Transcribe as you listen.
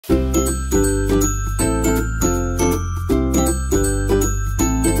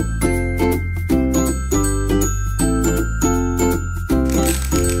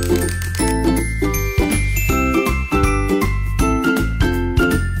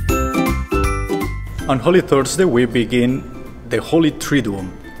On Holy Thursday, we begin the Holy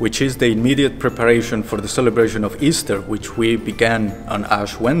Triduum, which is the immediate preparation for the celebration of Easter, which we began on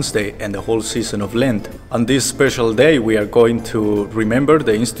Ash Wednesday and the whole season of Lent. On this special day, we are going to remember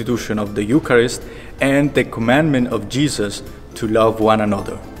the institution of the Eucharist and the commandment of Jesus to love one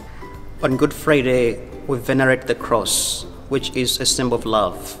another. On Good Friday, we venerate the cross, which is a symbol of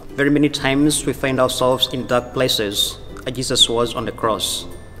love. Very many times we find ourselves in dark places, as Jesus was on the cross.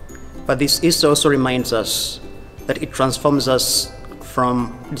 But this Easter also reminds us that it transforms us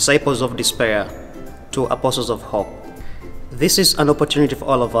from disciples of despair to apostles of hope. This is an opportunity for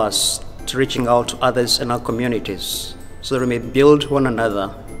all of us to reaching out to others in our communities so that we may build one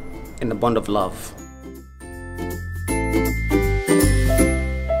another in the bond of love.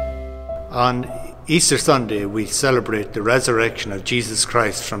 On Easter Sunday, we celebrate the resurrection of Jesus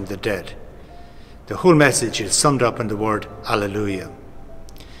Christ from the dead. The whole message is summed up in the word Alleluia.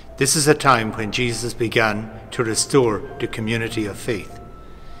 This is a time when Jesus began to restore the community of faith.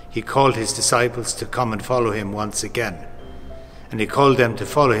 He called his disciples to come and follow him once again. And he called them to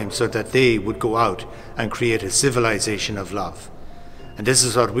follow him so that they would go out and create a civilization of love. And this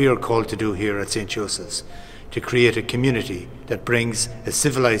is what we are called to do here at St. Joseph's, to create a community that brings a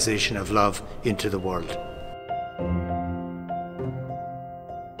civilization of love into the world.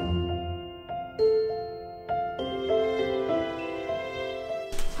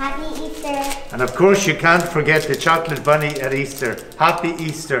 Happy Easter! And of course you can't forget the chocolate bunny at Easter. Happy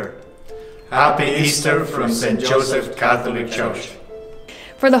Easter! Happy Easter from St. Joseph Catholic Church.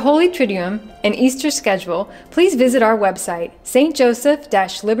 For the Holy Triduum and Easter schedule, please visit our website,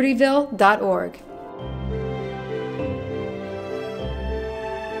 stjoseph-libertyville.org.